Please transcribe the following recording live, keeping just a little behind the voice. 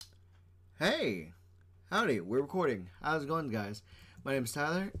Hey, howdy, we're recording. How's it going, guys? My name's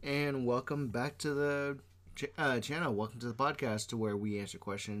Tyler, and welcome back to the channel. Welcome to the podcast to where we answer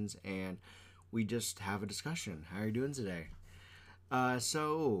questions and we just have a discussion. How are you doing today?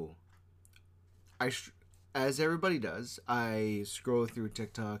 So, as everybody does, I scroll through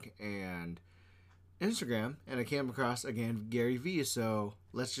TikTok and Instagram, and I came across, again, Gary Vee, so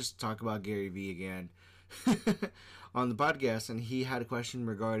let's just talk about Gary Vee again on the podcast, and he had a question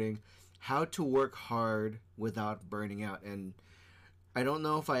regarding how to work hard without burning out. And I don't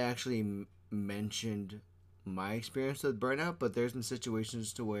know if I actually mentioned my experience with burnout, but there's been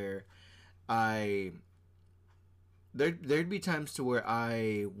situations to where there'd be times to where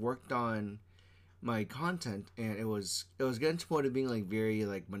I worked on my content and it was getting to the point of being very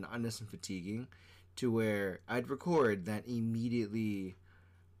monotonous and fatiguing, to where I'd record, then immediately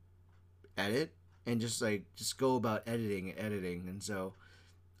edit and just go about editing, and so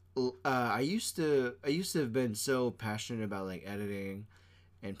I used to have been so passionate about editing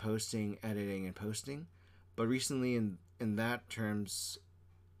and posting, but recently in that terms,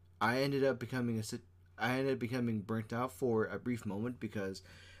 I ended up becoming burnt out for a brief moment, because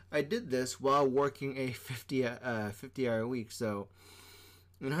I did this while working a 50-hour week. So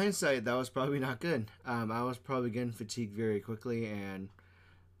in hindsight, that was probably not good. I was probably getting fatigued very quickly, and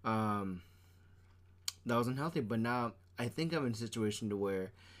that was unhealthy. But now I think I'm in a situation to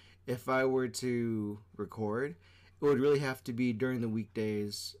where if I were to record, it would really have to be during the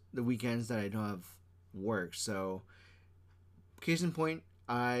weekdays, the weekends that I don't have work. So, case in point,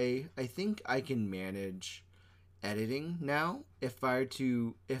 I think I can manage editing now if I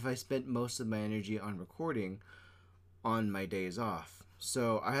spent most of my energy on recording on my days off.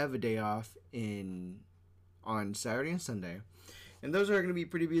 So I have a day off on Saturday and Sunday, and those are going to be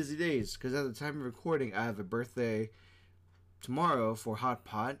pretty busy days, because at the time of recording, I have a birthday tomorrow for Hot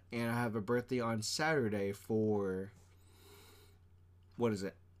Pot, and I have a birthday on Saturday for,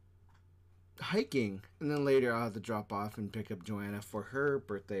 hiking, and then later I'll have to drop off and pick up Joanna for her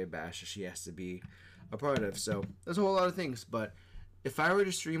birthday bash that she has to be a part of. So there's a whole lot of things, but if I were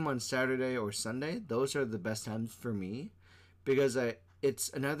to stream on Saturday or Sunday, those are the best times for me, because it's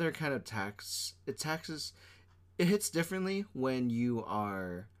another kind of tax. It hits differently when you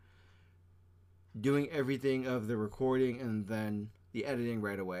are doing everything of the recording and then the editing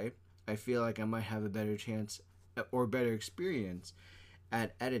right away. I feel like I might have a better chance or better experience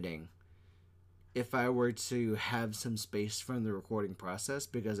at editing if I were to have some space from the recording process,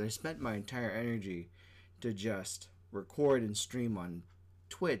 because I spent my entire energy to just record and stream on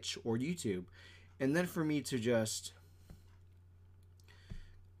Twitch or YouTube, and then for me to just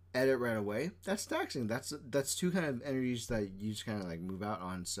edit right away, that's taxing. That's two kind of energies that you just kind of move out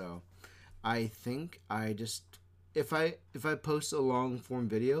on. So I think if I post a long form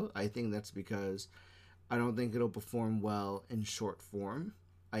video, I think that's because I don't think it'll perform well in short form.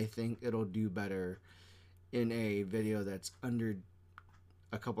 I think it'll do better in a video that's under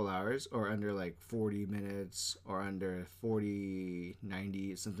a couple hours, or under 40 minutes, or under 40,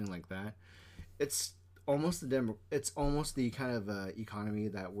 90, something like that. It's almost the kind of economy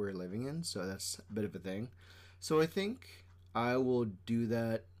that we're living in, so that's a bit of a thing. So I think I will do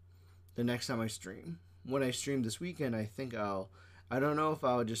that the next time I stream. When I stream this weekend, I don't know if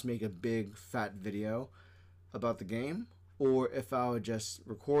I'll just make a big fat video about the game, or if I'll just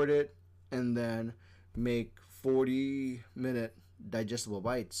record it and then make 40-minute digestible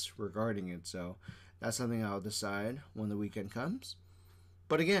bites regarding it. So that's something I'll decide when the weekend comes.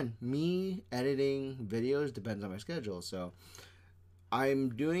 But again, me editing videos depends on my schedule. So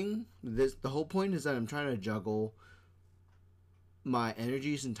I'm doing this. The whole point is that I'm trying to juggle my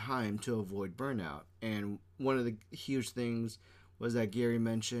energies and time to avoid burnout. And one of the huge things was that Gary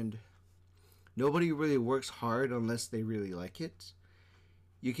mentioned, nobody really works hard unless they really like it.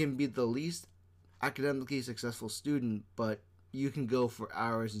 You can be the least academically successful student, but you can go for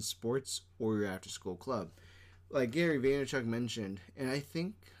hours in sports or your after school club. Like Gary Vaynerchuk mentioned, and I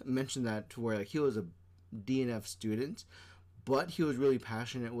think mentioned that to where he was a DNF student, but he was really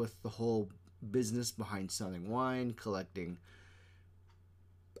passionate with the whole business behind selling wine, collecting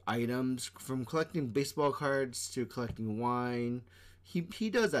items, from collecting baseball cards to collecting wine. He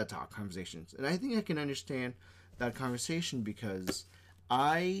does that talk conversations, and I think I can understand that conversation, because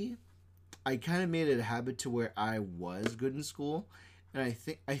I kind of made it a habit to where I was good in school, and I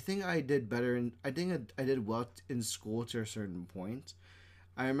think I did better, and I did well in school to a certain point.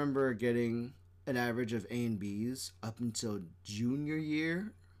 I remember getting an average of A and B's up until junior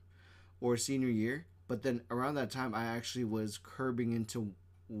year or senior year, but then around that time I actually was curbing into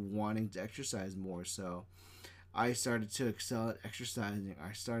wanting to exercise more. So I started to excel at exercising.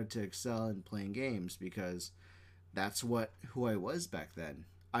 I started to excel in playing games because that's who I was back then.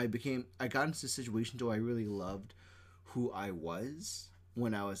 I got into a situation where I really loved who I was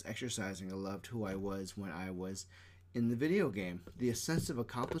when I was exercising. I loved who I was when I was in the video game. The sense of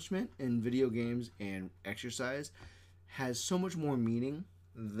accomplishment in video games and exercise has so much more meaning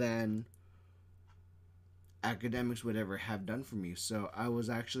than academics would ever have done for me. So I was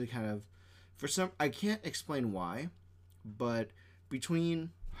actually kind of, I can't explain why, but between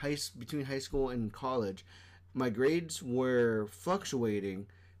high school and college, my grades were fluctuating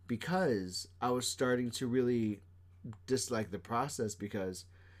because I was starting to really dislike the process because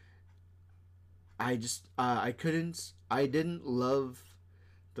I didn't love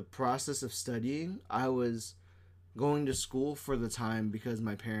the process of studying. I was going to school for the time because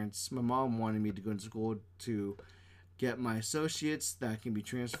my mom wanted me to go to school to get my associates that can be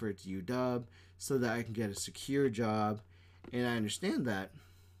transferred to UW so that I can get a secure job. And I understand that.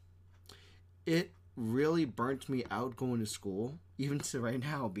 It really burnt me out going to school, even to right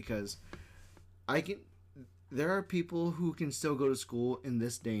now, because there are people who can still go to school in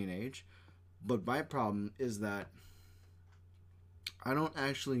this day and age, but my problem is that I don't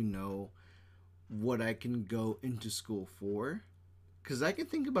actually know what I can go into school for. Because I can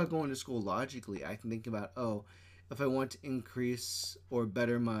think about going to school logically. I can think about, if I want to increase or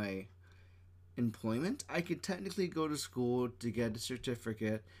better my employment, I could technically go to school to get a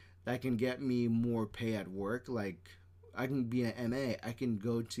certificate that can get me more pay at work. Like, I can be an MA. I can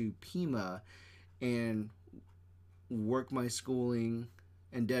go to PIMA and work my schooling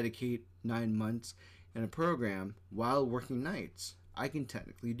and dedicate 9 months in a program while working nights. I can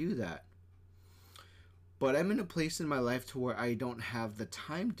technically do that. But I'm in a place in my life to where I don't have the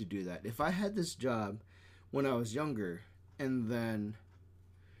time to do that. If I had this job when I was younger and then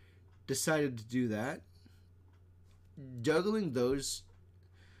decided to do that, juggling those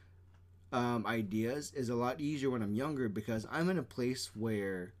ideas is a lot easier when I'm younger because I'm in a place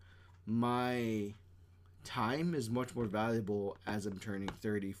where my time is much more valuable as I'm turning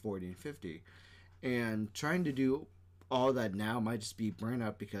 30, 40, and 50. And trying to do all that now might just be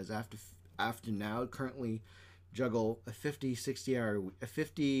burnout because after now currently juggle a 50 60 hour a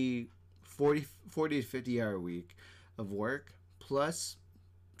 50 40 to 50 hour week of work plus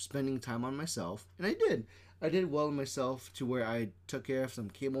spending time on myself. And I did well on myself to where I took care of some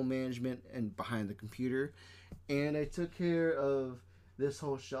cable management and behind the computer, and I took care of this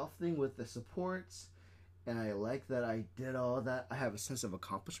whole shelf thing with the supports, and I like that I did all that. I have a sense of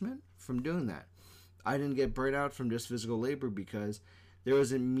accomplishment from doing that. I didn't get burnt out from just physical labor because there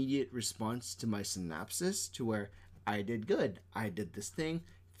was an immediate response to my synapses to where I did good. I did this thing,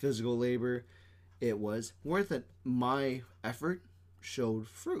 physical labor. It was worth it. My effort showed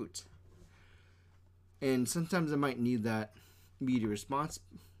fruit. And sometimes I might need that immediate response,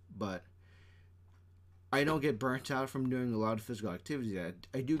 but I don't get burnt out from doing a lot of physical activity.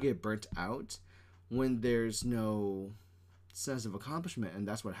 I do get burnt out when there's no sense of accomplishment, and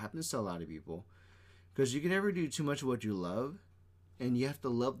that's what happens to a lot of people. Because you can never do too much of what you love, and you have to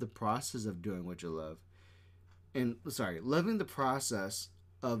love the process of doing what you love. Loving the process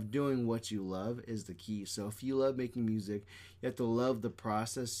of doing what you love is the key. So if you love making music, you have to love the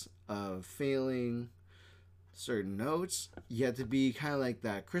process of failing certain notes. You have to be kind of like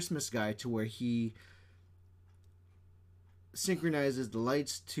that Christmas guy to where he synchronizes the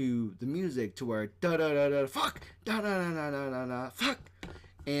lights to the music to where da da da da fuck da da da da da da da fuck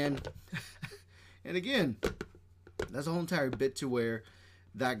and and again, that's a whole entire bit to where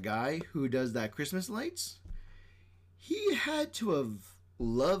that guy who does that Christmas lights, he had to have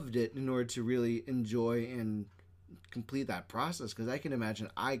loved it in order to really enjoy and complete that process. Because I can imagine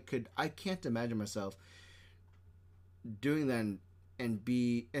I can't imagine myself doing that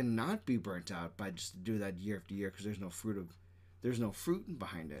and not be burnt out by just do that year after year because there's no fruit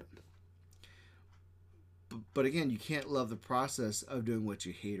behind it. But again, you can't love the process of doing what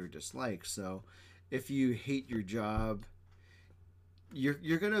you hate or dislike. So if you hate your job,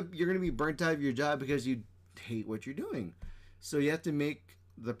 you're gonna be burnt out of your job because you hate what you're doing. So you have to make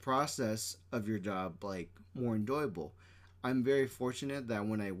the process of your job like more enjoyable. I'm very fortunate that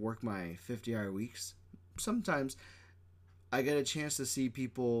when I work my 50-hour weeks, sometimes I get a chance to see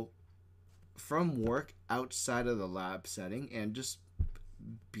people from work outside of the lab setting and just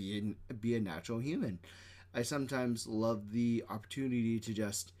be a natural human. I sometimes love the opportunity to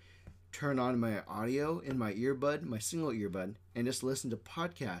just turn on my audio in my earbud, my single earbud, and just listen to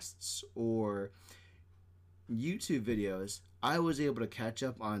podcasts or YouTube videos. I was able to catch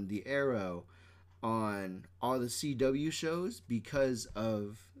up on The Arrow, on all the CW shows because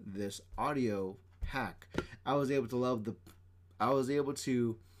of this audio hack. I was able to love the I was able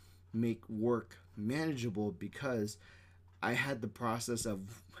to make work manageable because I had the process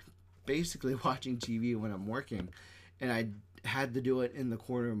of basically watching TV when I'm working, and I had to do it in the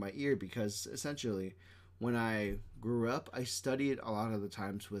corner of my ear because essentially when I grew up, I studied a lot of the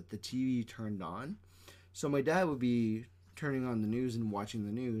times with the TV turned on. So my dad would be turning on the news and watching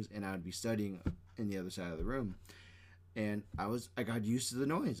the news, and I would be studying in the other side of the room. And I got used to the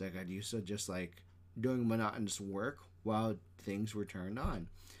noise. I got used to just like doing monotonous work while things were turned on.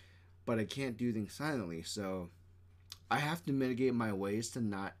 But I can't do things silently, so I have to mitigate my ways to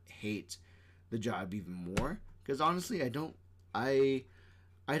not hate the job even more. Because honestly, I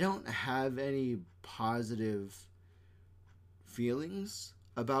I don't have any positive feelings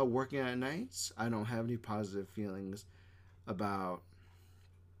about working at nights. I don't have any positive feelings about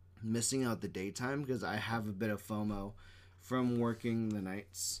missing out the daytime because I have a bit of FOMO from working the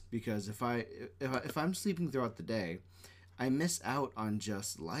nights because if I'm sleeping throughout the day, I miss out on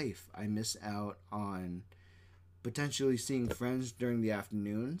just life. I miss out on potentially seeing friends during the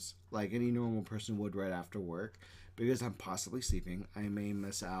afternoons like any normal person would right after work because I'm possibly sleeping. I may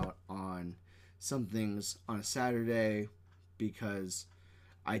miss out on some things on a Saturday because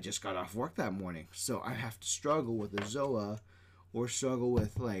I just got off work that morning. So I have to struggle with a Zoa or struggle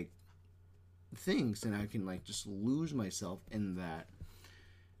with like things, and I can like just lose myself in that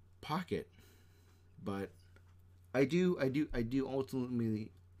pocket. But I do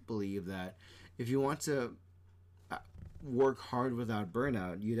ultimately believe that if you want to work hard without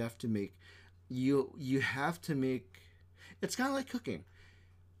burnout, you'd have to make you have to make it's kind of like cooking.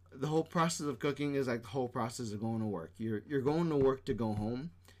 The whole process of cooking is like the whole process of going to work. You're going to work to go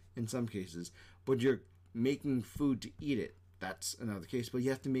home in some cases, but you're making food to eat it. That's another case, but you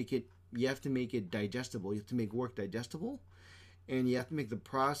have to make it digestible. You have to make work digestible, and you have to make the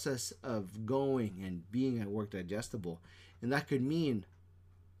process of going and being at work digestible. And that could mean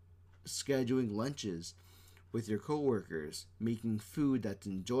scheduling lunches with your coworkers, making food that's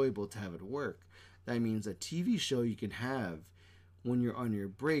enjoyable to have at work. That means a TV show you can have when you're on your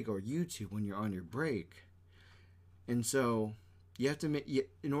break, or YouTube when you're on your break. And so you have to make,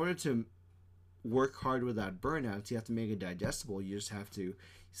 in order to work hard without burnouts, you have to make it digestible. You just have to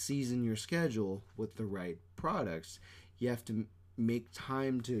season your schedule with the right products. You have to make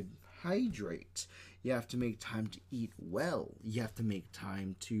time to hydrate. You have to make time to eat well. You have to make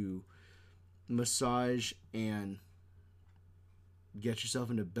time to massage and get yourself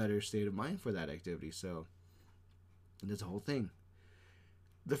in a better state of mind for that activity. So that's the whole thing.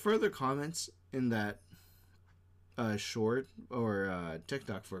 The further comments in that short or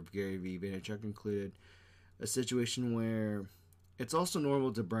TikTok for Gary V. Vaynerchuk included a situation where it's also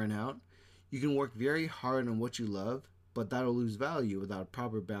normal to burn out. You can work very hard on what you love, but that'll lose value without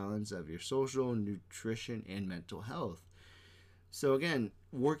proper balance of your social, nutrition, and mental health. So again,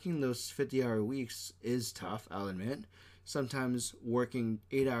 working those 50-hour weeks is tough, I'll admit. Sometimes working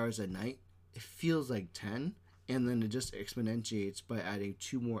 8 hours a night, it feels like 10, and then it just exponentiates by adding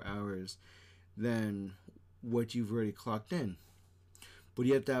 2 more hours than what you've already clocked in. But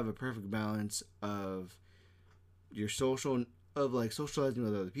you have to have a perfect balance of your social, of like socializing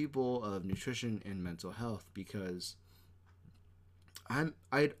with other people, of nutrition and mental health, because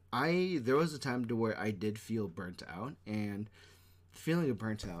there was a time to where I did feel burnt out, and feeling of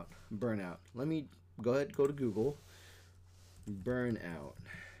burnout. Let me go to Google, burnout,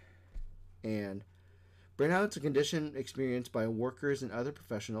 and burnout is a condition experienced by workers and other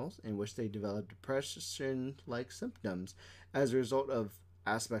professionals in which they develop depression-like symptoms as a result of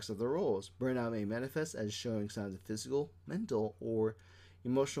aspects of their roles. Burnout may manifest as showing signs of physical, mental, or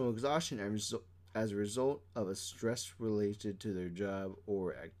emotional exhaustion as a result of a stress related to their job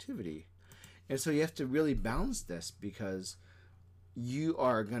or activity. And so you have to really balance this because you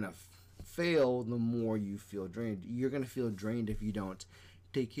are going to fail the more you feel drained. You're going to feel drained if you don't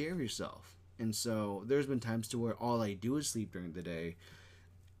take care of yourself. And so there's been times to where all I do is sleep during the day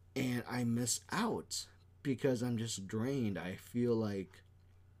and I miss out because I'm just drained. I feel like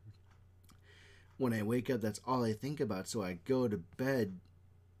when I wake up, that's all I think about. So I go to bed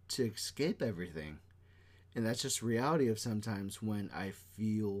to escape everything. And that's just reality of sometimes when I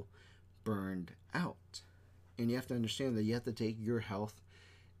feel burned out. And you have to understand that you have to take your health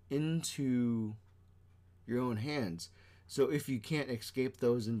into your own hands. So if you can't escape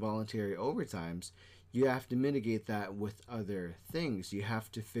those involuntary overtimes, you have to mitigate that with other things. You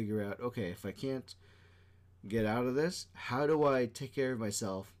have to figure out, okay, if I can't get out of this, how do I take care of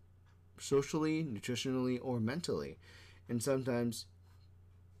myself socially, nutritionally, or mentally? And sometimes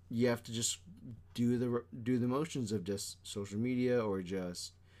you have to just do the motions of just social media or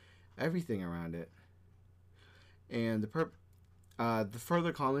just everything around it. And the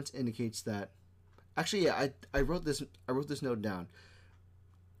further comments indicates that actually, yeah, I wrote this note down.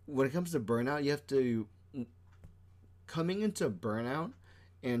 When it comes to burnout, you have to coming into burnout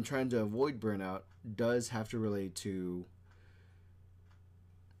and trying to avoid burnout does have to relate to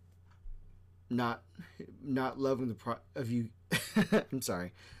not not loving the of you. I'm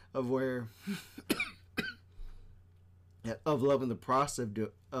sorry, of where of loving the process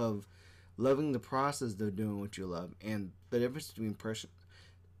of loving the process of doing what you love, and the difference between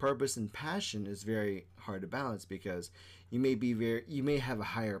purpose and passion is very hard to balance because you may have a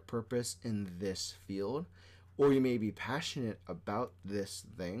higher purpose in this field, or you may be passionate about this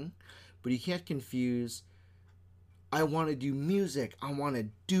thing, but you can't confuse I want to do music, I want to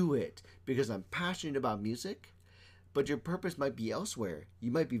do it because I'm passionate about music, but your purpose might be elsewhere.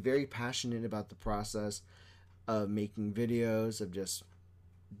 You might be very passionate about the process of making videos, of just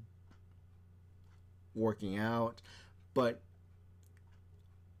working out, but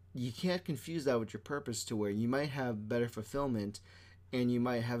you can't confuse that with your purpose to where you might have better fulfillment and you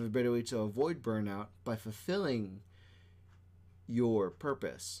might have a better way to avoid burnout by fulfilling your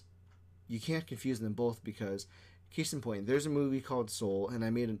purpose. You can't confuse them both because, case in point, there's a movie called Soul, and I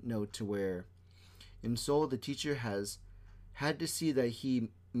made a note to where in Soul the teacher has had to see that he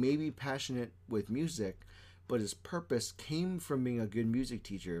may be passionate with music, but his purpose came from being a good music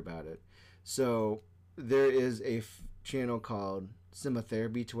teacher about it. So there is a channel called Cinema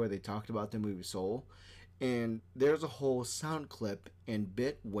Therapy to where they talked about the movie Soul, and there's a whole sound clip and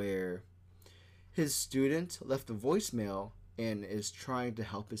bit where his student left a voicemail and is trying to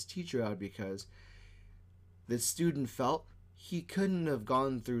help his teacher out because the student felt he couldn't have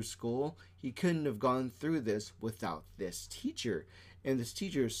gone through school, he couldn't have gone through this without this teacher. And this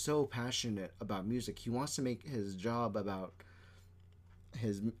teacher is so passionate about music. He wants to make his job about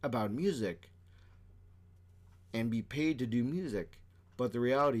music and be paid to do music. But the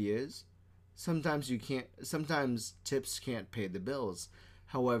reality is, sometimes tips can't pay the bills.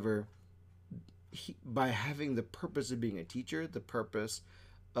 However, by having the purpose of being a teacher, the purpose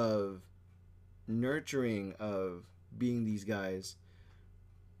of nurturing, of being these guys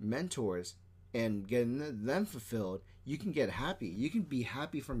mentors and getting them fulfilled, you can get happy. You can be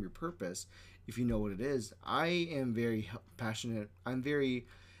happy from your purpose if you know what it is. I am very passionate. I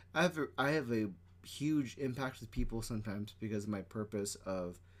have a huge impact with people sometimes because of my purpose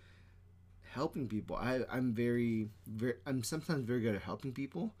of helping people. I'm I'm sometimes very good at helping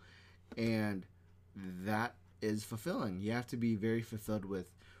people, and that is fulfilling. You have to be very fulfilled with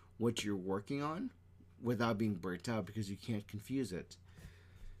what you're working on without being burnt out because you can't confuse it.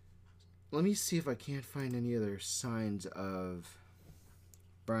 Let me see if I can't find any other signs of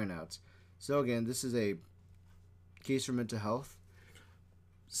burnouts. So again, this is a case for mental health.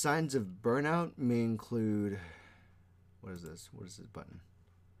 Signs of burnout may include, what is this? What is this button?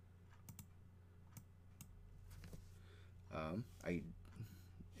 I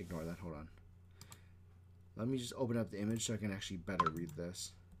ignore that. Hold on. Let me just open up the image so I can actually better read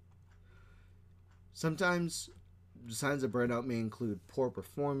this. Sometimes signs of burnout may include poor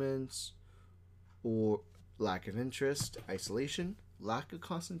performance or lack of interest, isolation, lack of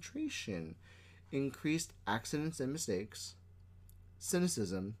concentration, increased accidents and mistakes,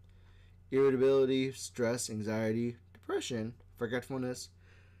 cynicism, irritability, stress, anxiety, depression, forgetfulness,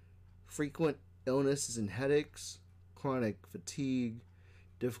 frequent illnesses and headaches, chronic fatigue,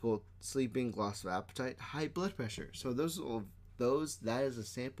 difficult sleeping, loss of appetite, high blood pressure. So that is a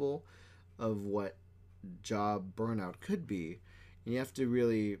sample of what job burnout could be. And you have to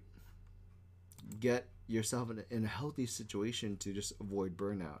really get yourself in a healthy situation to just avoid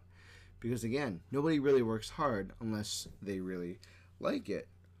burnout. Because again, nobody really works hard unless they really like it.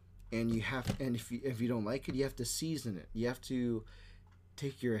 And if you don't like it, you have to season it. You have to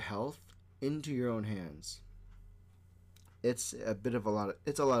take your health into your own hands. It's a lot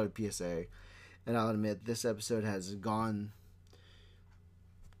of PSA, and I'll admit this episode has gone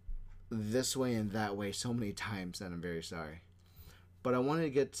this way and that way so many times, and I'm very sorry. But I want to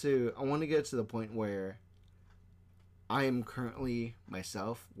get to the point where I am currently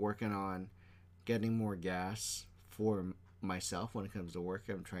myself working on getting more gas for myself when it comes to work.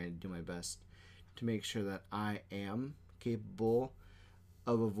 I'm trying to do my best to make sure that I am capable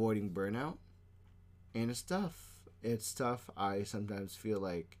of avoiding burnout. And it's tough. It's tough. I sometimes feel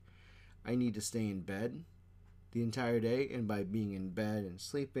like I need to stay in bed the entire day, and by being in bed and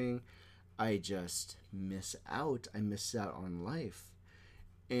sleeping, I just miss out. I miss out on life.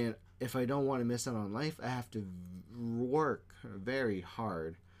 And if I don't want to miss out on life, I have to work very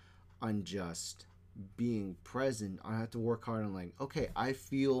hard on just being present. I have to work hard on like, okay, I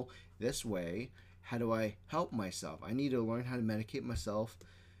feel this way. How do I help myself? I need to learn how to medicate myself,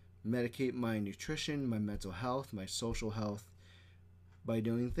 medicate my nutrition, my mental health, my social health, by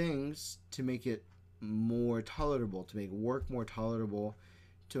doing things to make it more tolerable, to make work more tolerable,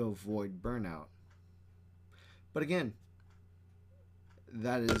 to avoid burnout. But again,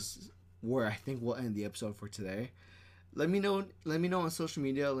 that is where I think we'll end the episode for today. Let me know on social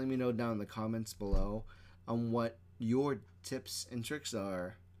media, let me know down in the comments below on what your tips and tricks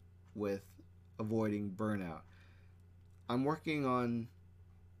are with avoiding burnout. I'm working on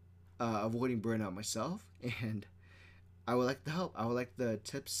avoiding burnout myself, and I would like the help. I would like the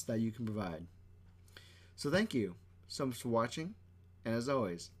tips that you can provide. So thank you so much for watching, and as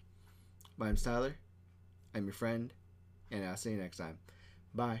always, my name's Tyler, I'm your friend, and I'll see you next time.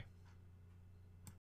 Bye.